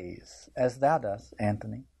plays, as thou dost,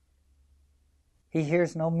 Antony. He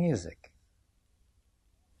hears no music.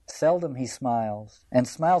 Seldom he smiles, and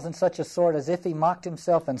smiles in such a sort as if he mocked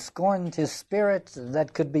himself and scorned his spirit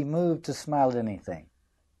that could be moved to smile at anything.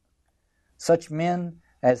 Such men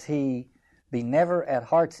as he be never at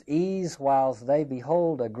heart's ease, whiles they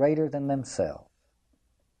behold a greater than themselves.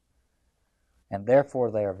 And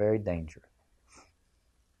therefore they are very dangerous.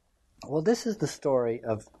 Well, this is the story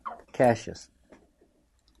of Cassius.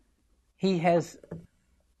 He has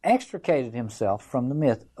extricated himself from the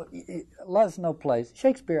myth. Loves no plays.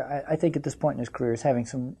 Shakespeare, I think at this point in his career, is having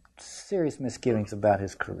some serious misgivings about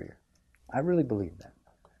his career. I really believe that.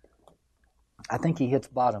 I think he hits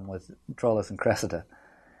bottom with Troilus and Cressida.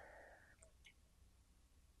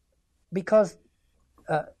 Because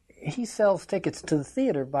he sells tickets to the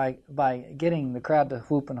theater by getting the crowd to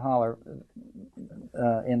whoop and holler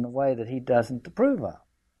in the way that he doesn't approve of,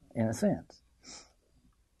 in a sense.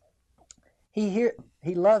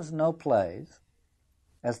 He loves no plays,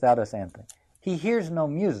 as thou dost, Antony. He hears no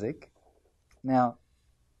music. Now,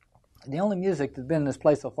 the only music that's been in this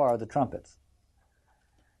play so far are the trumpets.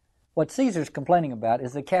 What Caesar's complaining about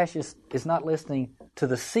is that Cassius is not listening to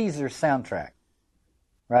the Caesar soundtrack,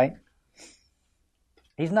 right?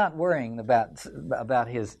 He's not worrying about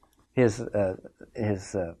his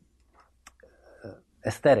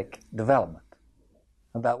aesthetic development,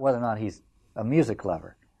 about whether or not he's a music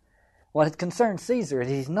lover. What concerns Caesar is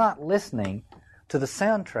he's not listening to the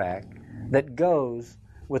soundtrack that goes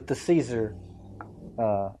with the Caesar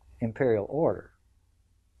imperial order.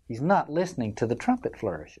 He's not listening to the trumpet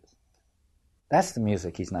flourishes. That's the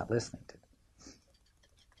music he's not listening to.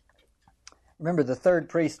 Remember, the third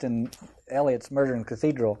priest in Eliot's Murder in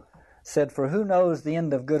Cathedral said, "For who knows the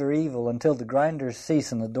end of good or evil until the grinders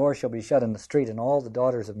cease and the door shall be shut in the street and all the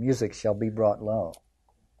daughters of music shall be brought low."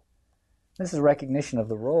 This is recognition of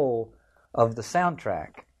the role of the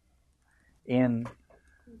soundtrack in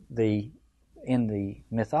the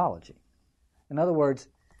mythology. In other words,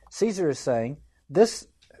 Caesar is saying this.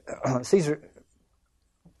 Caesar,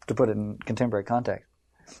 to put it in contemporary context,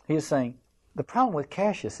 he is saying the problem with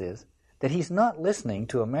Cassius is that he's not listening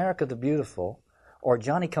to America the Beautiful or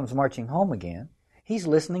Johnny Comes Marching Home Again. He's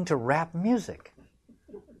listening to rap music.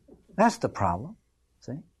 That's the problem.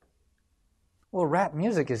 See? Well, rap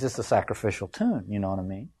music is just a sacrificial tune. You know what I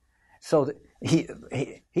mean? So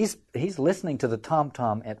he's listening to the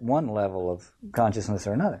tom-tom at one level of consciousness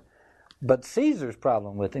or another. But Caesar's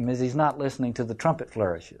problem with him is he's not listening to the trumpet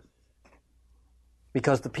flourishes.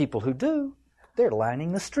 Because the people who do, they're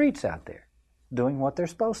lining the streets out there, doing what they're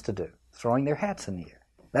supposed to do, throwing their hats in the air.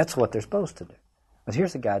 That's what they're supposed to do. But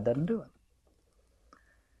here's a guy that doesn't do it.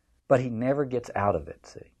 But he never gets out of it,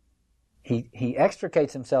 see. He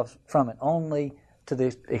extricates himself from it only to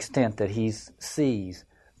the extent that he sees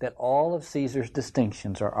that all of Caesar's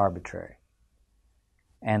distinctions are arbitrary.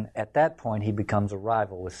 And at that point, he becomes a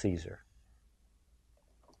rival with Caesar.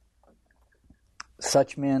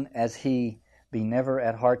 Such men as he be never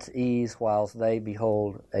at heart's ease, whilst they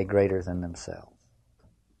behold a greater than themselves.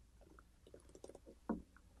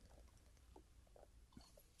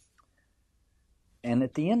 And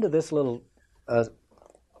at the end of this little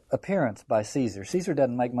appearance by Caesar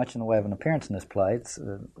doesn't make much in the way of an appearance in this play.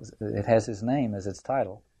 It has his name as its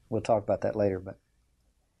title. We'll talk about that later. But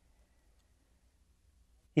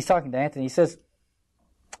he's talking to Antony. He says,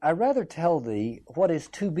 "I rather tell thee what is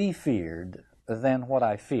to be feared than what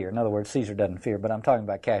I fear." In other words, Caesar doesn't fear, but I'm talking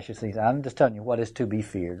about Cassius. I'm just telling you what is to be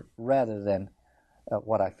feared rather than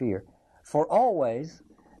what I fear. "For always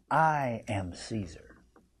I am Caesar."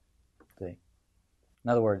 See? In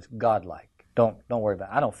other words, godlike. Don't worry about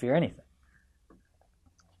it. I don't fear anything.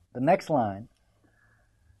 The next line,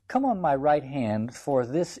 "Come on my right hand, for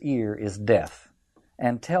this ear is deaf,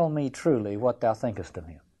 and tell me truly what thou thinkest of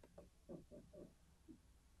him."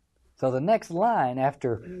 So the next line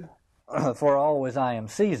after "for always I am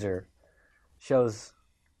Caesar" shows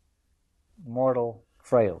mortal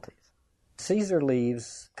frailties. Caesar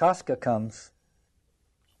leaves, Casca comes,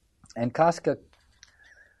 and Casca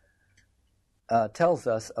tells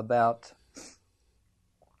us about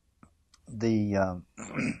the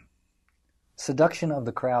seduction of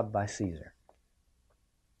the crowd by Caesar.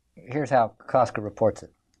 Here's how Casca reports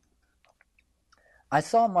it. "I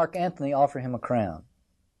saw Mark Antony offer him a crown,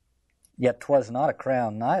 yet 'twas not a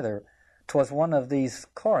crown neither, 'twas one of these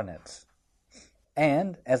coronets.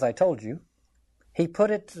 And, as I told you, he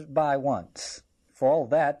put it by once. For all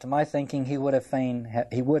that, to my thinking, he would fain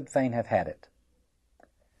have had it.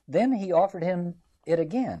 Then he offered him it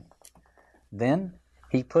again. Then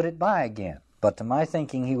he put it by again, but to my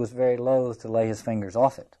thinking he was very loath to lay his fingers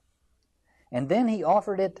off it. And then he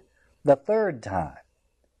offered it the third time.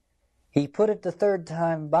 He put it the third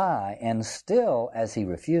time by, and still, as he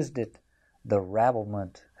refused it, the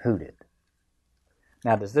rabblement hooted."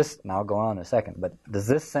 Now I'll go on in a second, but does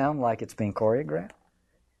this sound like it's being choreographed?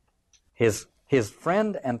 His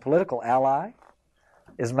friend and political ally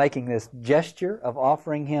is making this gesture of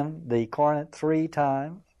offering him the coronet 3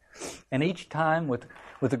 times, and each time with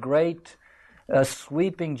a great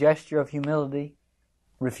sweeping gesture of humility,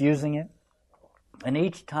 refusing it. And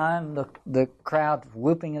each time the crowd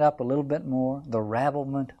whooping it up a little bit more, the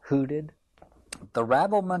rabblement hooted. The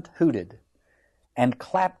rabblement hooted and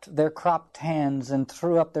clapped their cropped hands and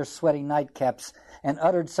threw up their sweaty nightcaps and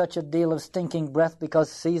uttered such a deal of stinking breath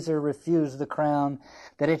because Caesar refused the crown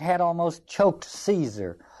that it had almost choked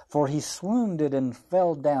Caesar, for he swooned and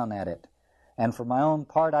fell down at it. And for my own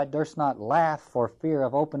part I durst not laugh for fear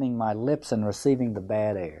of opening my lips and receiving the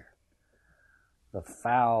bad air, the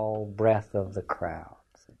foul breath of the crowd.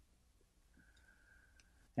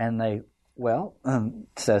 And it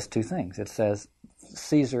says 2 things. It says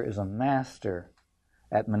Caesar is a master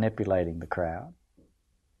at manipulating the crowd,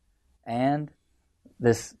 and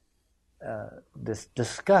this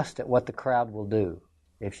disgust at what the crowd will do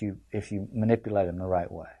if you manipulate them the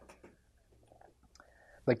right way.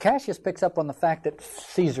 But Cassius picks up on the fact that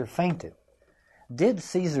Caesar fainted. Did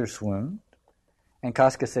Caesar swoon? And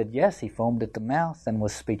Casca said, yes, he foamed at the mouth and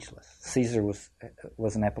was speechless. Caesar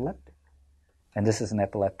was an epileptic, and this is an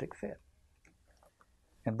epileptic fit.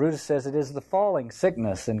 And Brutus says it is the falling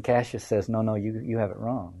sickness, and Cassius says, no, you have it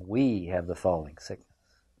wrong. We have the falling sickness.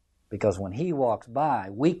 Because when he walks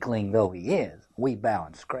by, weakling though he is, we bow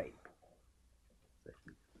and scrape.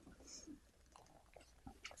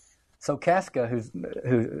 So Casca, who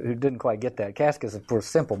didn't quite get that, Casca's a poor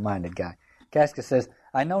simple-minded guy. Casca says,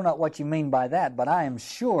 I know not what you mean by that, but I am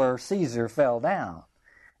sure Caesar fell down.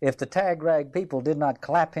 If the tag-rag people did not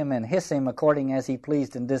clap him and hiss him according as he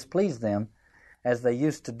pleased and displeased them, as they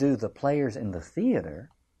used to do the players in the theater,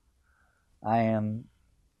 I am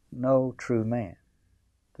no true man.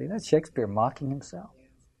 See, that's Shakespeare mocking himself.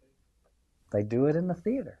 They do it in the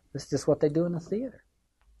theater. This is just what they do in the theater.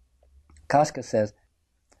 Casca says,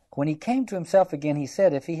 when he came to himself again, he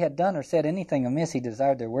said, if he had done or said anything amiss, he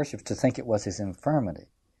desired their worships to think it was his infirmity.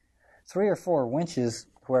 3 or 4 wenches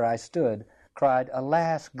where I stood cried,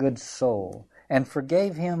 alas, good soul, and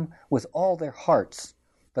forgave him with all their hearts.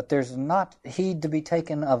 But there's not heed to be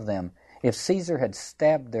taken of them. If Caesar had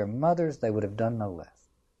stabbed their mothers, they would have done no less.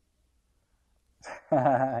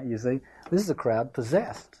 You see, this is a crowd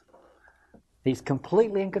possessed. He's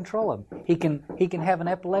completely in control of them. He can have an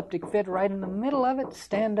epileptic fit right in the middle of it,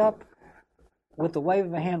 stand up, with the wave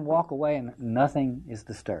of a hand, walk away, and nothing is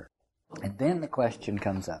disturbed. And then the question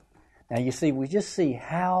comes up. Now you see, we just see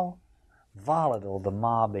how volatile the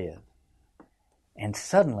mob is. And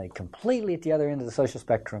suddenly, completely at the other end of the social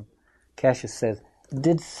spectrum, Cassius says,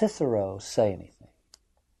 did Cicero say anything?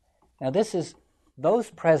 Now this is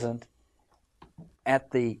those present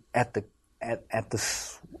at the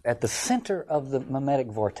center of the mimetic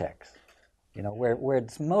vortex, where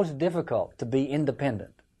it's most difficult to be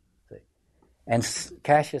independent. See? And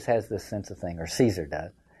Cassius has this sense of thing, or Caesar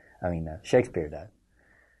does. Shakespeare does.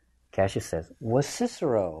 Cassius says, was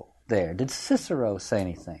Cicero there? Did Cicero say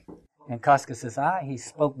anything? And Casca says, he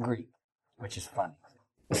spoke Greek, which is funny.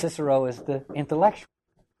 Cicero is the intellectual.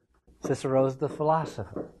 Cicero is the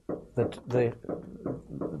philosopher, the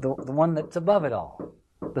one that's above it all,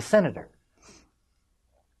 the senator.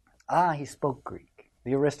 He spoke Greek,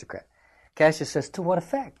 the aristocrat. Cassius says, to what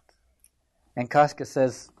effect? And Casca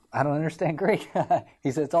says, I don't understand Greek.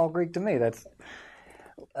 He says, it's all Greek to me. That's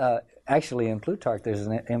actually in Plutarch, there's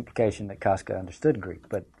an implication that Casca understood Greek,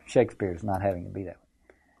 but Shakespeare is not having it be that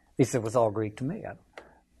way. He said, it was all Greek to me.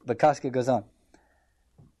 But Casca goes on.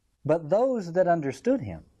 But those that understood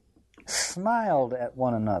him smiled at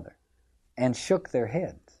one another and shook their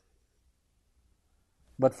heads.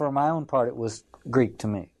 But for my own part, it was Greek to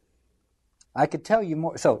me. I could tell you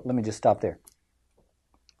more. So let me just stop there.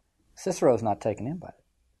 Cicero's not taken in by it.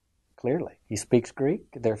 Clearly. He speaks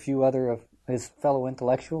Greek. There are a few other of his fellow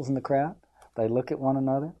intellectuals in the crowd. They look at one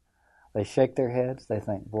another. They shake their heads. They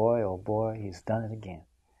think, boy, oh boy, he's done it again.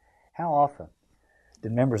 How often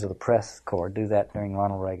did members of the press corps do that during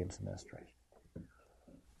Ronald Reagan's administration?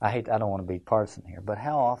 I don't want to be partisan here, but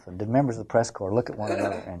how often did members of the press corps look at one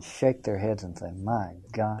another and shake their heads and say, my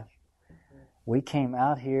gosh, we came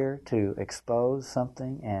out here to expose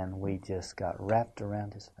something and we just got wrapped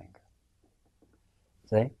around his finger.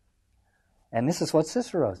 See? And this is what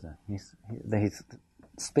Cicero's done. He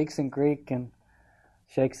speaks in Greek and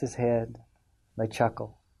shakes his head. They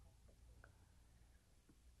chuckle.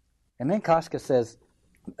 And then Casca says,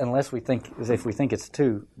 if we think it's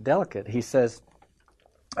too delicate, he says,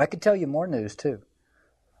 I could tell you more news too.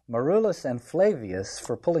 Marulus and Flavius,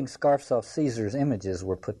 for pulling scarfs off Caesar's images,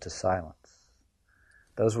 were put to silence.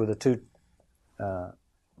 Those were the two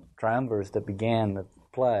triumvirs that began the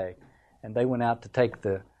play, and they went out to take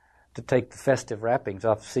the festive wrappings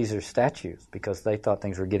off Caesar's statues because they thought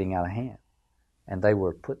things were getting out of hand, and they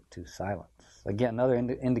were put to silence. Again, another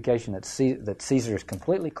indication that Caesar is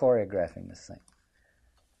completely choreographing this thing,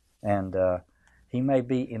 and he may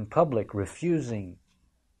be in public refusing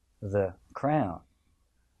the crown,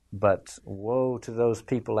 but woe to those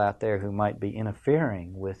people out there who might be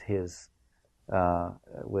interfering with his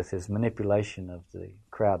manipulation of the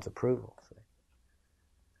crowd's approval. See?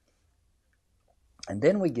 And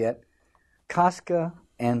then we get Casca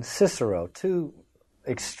and Cicero, two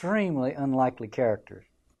extremely unlikely characters.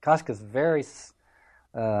 Casca's very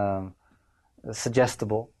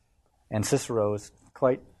suggestible, and Cicero is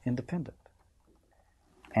quite independent.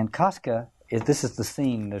 And Casca, this is the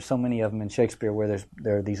scene, there's so many of them in Shakespeare where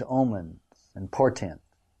there are these omens and portents.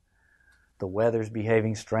 The weather's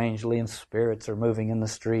behaving strangely and spirits are moving in the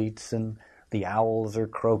streets and the owls are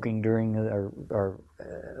croaking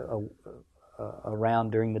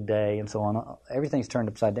around during the day and so on. Everything's turned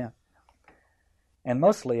upside down. And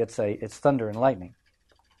mostly it's thunder and lightning.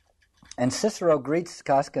 And Cicero greets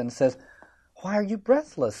Casca and says, why are you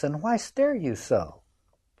breathless and why stare you so?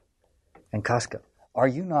 And Casca, are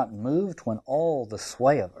you not moved when all the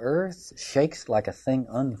sway of earth shakes like a thing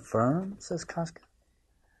unfirm, says Casca.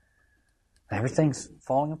 Everything's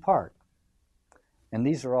falling apart. And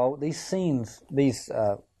these scenes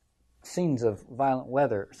of violent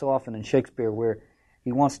weather, so often in Shakespeare where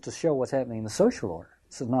He wants to show what's happening in the social order.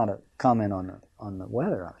 This is not a comment on the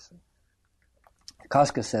weather, obviously.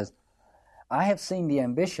 Casca says, I have seen the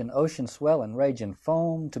ambition ocean swell and rage and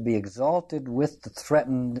foam to be exalted with the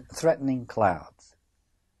threatening clouds.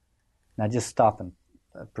 Now just stop and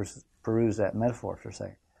peruse that metaphor for a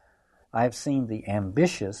second. I have seen the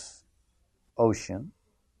ambitious ocean,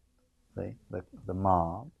 the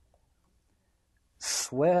mob,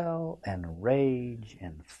 swell and rage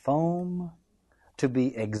and foam to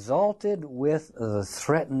be exalted with the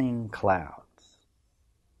threatening clouds.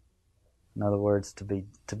 In other words, to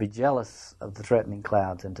be jealous of the threatening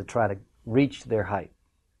clouds and to try to reach their height.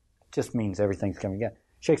 Just means everything's coming again.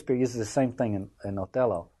 Shakespeare uses the same thing in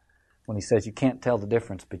Othello when he says you can't tell the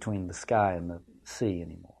difference between the sky and the sea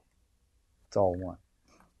anymore. It's all one.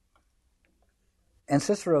 And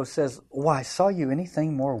Cicero says, why, saw you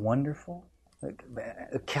anything more wonderful?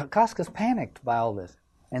 Casca's panicked by all this.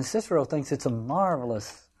 And Cicero thinks it's a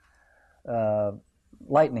marvelous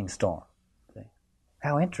lightning storm. See?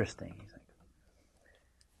 How interesting, he thinks.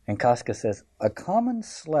 And Casca says, a common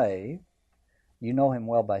slave, you know him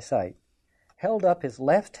well by sight, held up his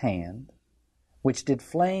left hand, which did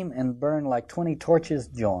flame and burn like 20 torches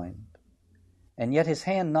joined, and yet his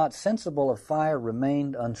hand, not sensible of fire,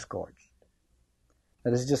 remained unscorched. Now,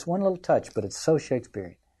 there's just one little touch, but it's so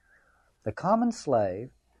Shakespearean. The common slave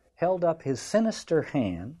held up his sinister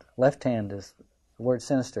hand, left hand is, the word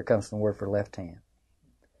sinister comes from the word for left hand,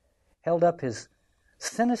 held up his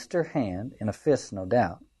sinister hand, in a fist no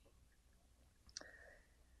doubt,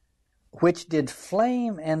 which did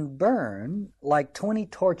flame and burn like 20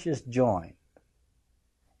 torches joined,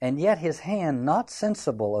 and yet his hand, not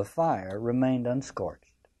sensible of fire, remained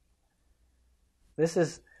unscorched. This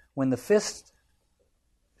is when the fist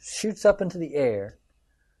shoots up into the air,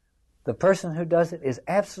 the person who does it is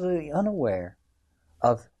absolutely unaware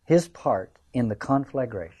of his part in the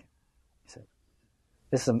conflagration.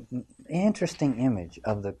 This is an interesting image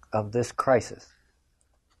of this crisis.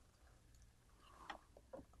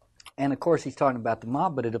 And of course he's talking about the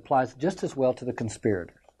mob, but it applies just as well to the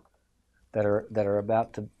conspirators that are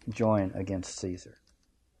about to join against Caesar.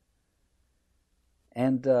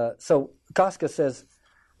 And so Casca says,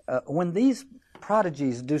 when these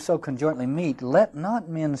prodigies do so conjointly meet, let not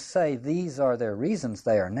men say these are their reasons,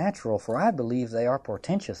 they are natural, for I believe they are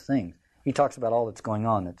portentous things. He talks about all that's going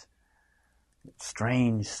on. It's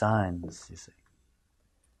strange signs, you see.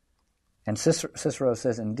 And Cicero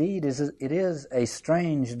says, indeed, it is a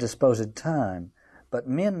strange disposed time, but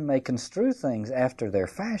men may construe things after their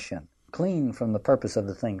fashion, clean from the purpose of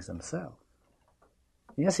the things themselves.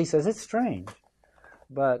 Yes, he says, it's strange,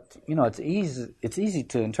 but, it's easy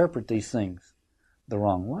to interpret these things the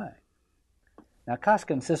wrong way. Now,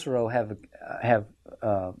 Casca and Cicero have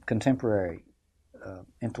contemporary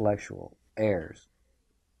intellectual heirs.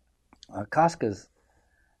 Casca's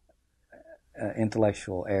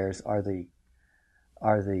intellectual heirs are the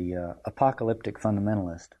apocalyptic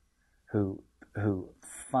fundamentalist who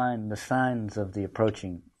find the signs of the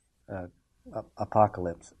approaching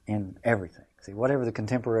apocalypse in everything. See, whatever the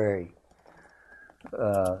contemporary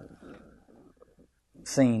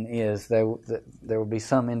scene is, there will be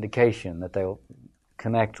some indication that they will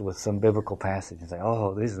connect with some biblical passage and say,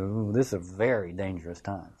 "Oh, this is a very dangerous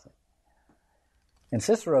time." And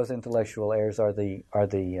Cicero's intellectual heirs are the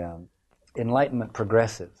Enlightenment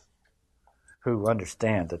progressives who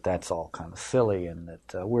understand that that's all kind of silly and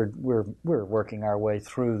that we're working our way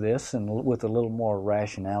through this, and with a little more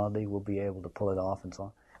rationality we'll be able to pull it off and so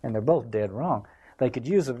on. And they're both dead wrong. They could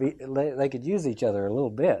use each other a little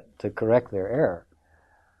bit to correct their error,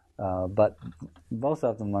 but both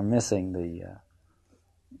of them are missing the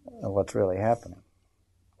what's really happening.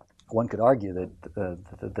 One could argue that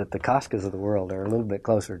the Cascas of the world are a little bit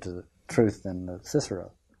closer to the truth than the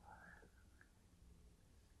Cicero.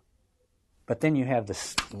 But then you have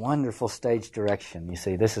this wonderful stage direction. You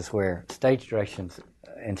see, this is where stage directions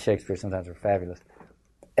in Shakespeare sometimes are fabulous.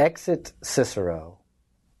 Exit Cicero,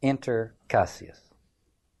 enter Cassius.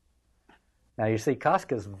 Now you see,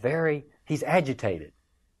 Casca's he's agitated.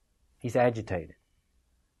 He's agitated.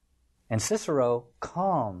 And Cicero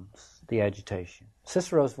calms the agitation.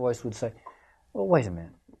 Cicero's voice would say, well, wait a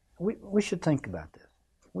minute. We should think about this.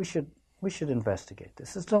 We should investigate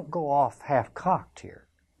this. Just don't go off half-cocked here,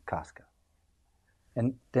 Casca.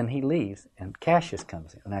 And then he leaves, and Cassius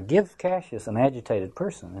comes in. Now, give Cassius an agitated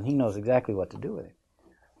person, and he knows exactly what to do with it.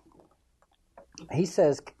 He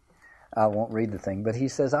says, I won't read the thing, but he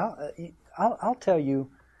says, I'll tell you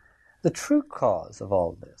the true cause of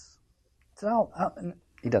all this. So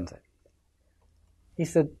he doesn't say. He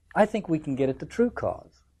said, I think we can get at the true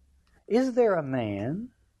cause. Is there a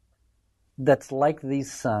man that's like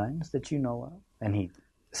these signs that you know of? And he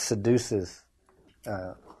seduces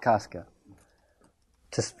Casca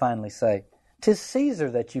to finally say, "'Tis Caesar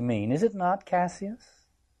that you mean, is it not, Cassius?"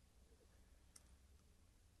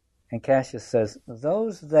 And Cassius says,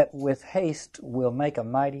 "Those that with haste will make a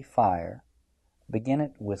mighty fire, begin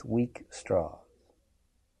it with weak straws."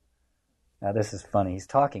 Now this is funny. He's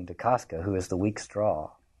talking to Casca, who is the weak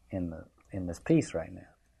straw in this piece right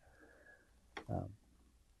now.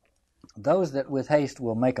 Those that with haste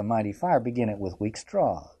will make a mighty fire, begin it with weak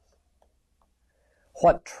straws.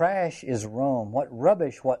 What trash is Rome, what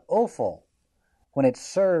rubbish, what offal, when it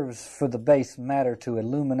serves for the base matter to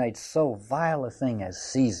illuminate so vile a thing as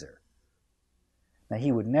Caesar. Now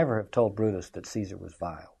he would never have told Brutus that Caesar was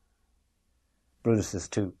vile. Brutus is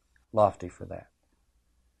too lofty for that.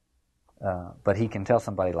 But he can tell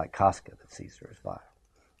somebody like Casca that Caesar is vile.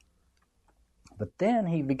 But then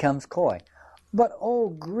he becomes coy. "But, oh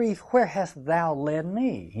grief, where hast thou led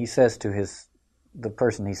me?" he says to the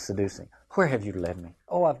person he's seducing. "Where have you led me?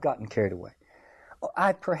 Oh, I've gotten carried away.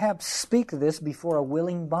 I perhaps speak this before a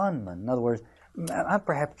willing bondman." In other words, I'm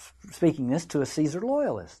perhaps speaking this to a Caesar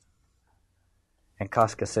loyalist. And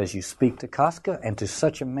Casca says, "You speak to Casca, and to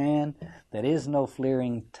such a man that is no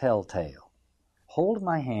fleering telltale. Hold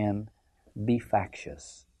my hand, be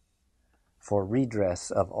factious, for redress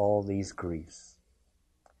of all these griefs.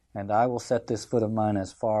 And I will set this foot of mine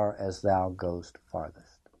as far as thou goest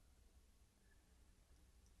farthest."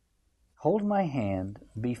 Hold my hand,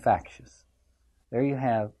 be factious. There you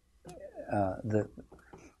have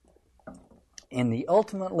in the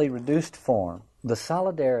ultimately reduced form, the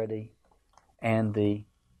solidarity and the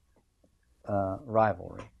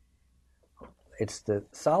rivalry. It's the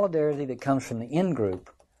solidarity that comes from the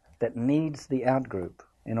in-group that needs the out-group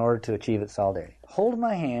in order to achieve its solidarity. Hold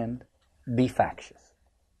my hand, be factious.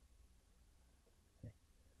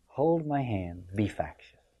 Hold my hand, be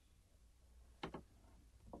factious.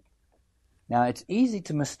 Now, it's easy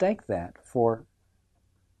to mistake that for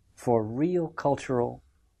real cultural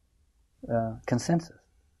consensus.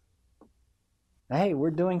 Hey,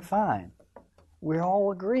 we're doing fine. We're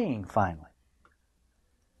all agreeing finally.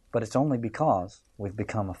 But it's only because we've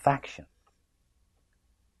become a faction.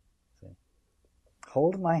 See?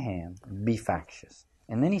 Hold my hand, be factious.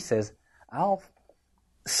 And then he says, I'll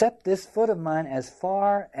set this foot of mine as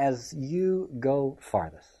far as you go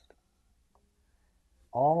farthest.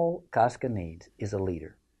 All Casca needs is a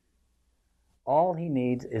leader. All he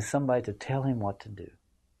needs is somebody to tell him what to do.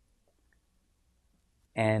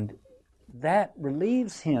 And that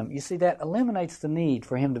relieves him. You see, that eliminates the need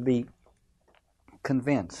for him to be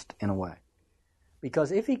convinced in a way.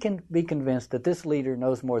 Because if he can be convinced that this leader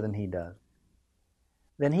knows more than he does,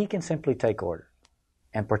 then he can simply take order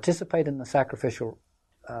and participate in the sacrificial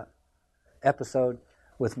episode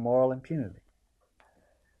with moral impunity.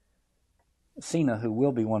 Cinna, who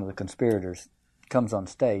will be one of the conspirators, comes on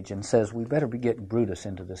stage and says, we better be getting Brutus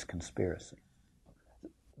into this conspiracy.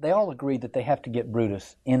 They all agree that they have to get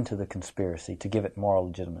Brutus into the conspiracy to give it moral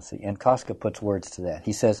legitimacy, and Casca puts words to that.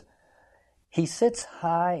 He says, he sits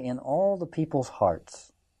high in all the people's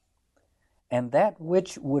hearts, and that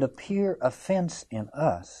which would appear offense in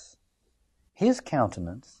us, his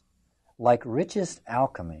countenance, like richest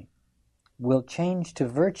alchemy, will change to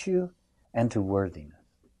virtue and to worthiness.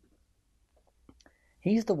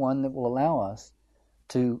 He's the one that will allow us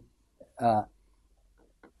to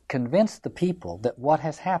convince the people that what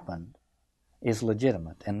has happened is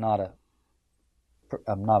legitimate and not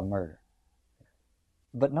a murder.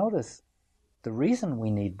 But notice, the reason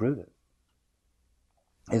we need Brutus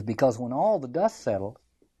is because when all the dust settles,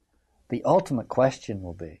 the ultimate question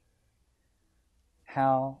will be,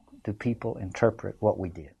 how do people interpret what we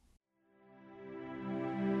did?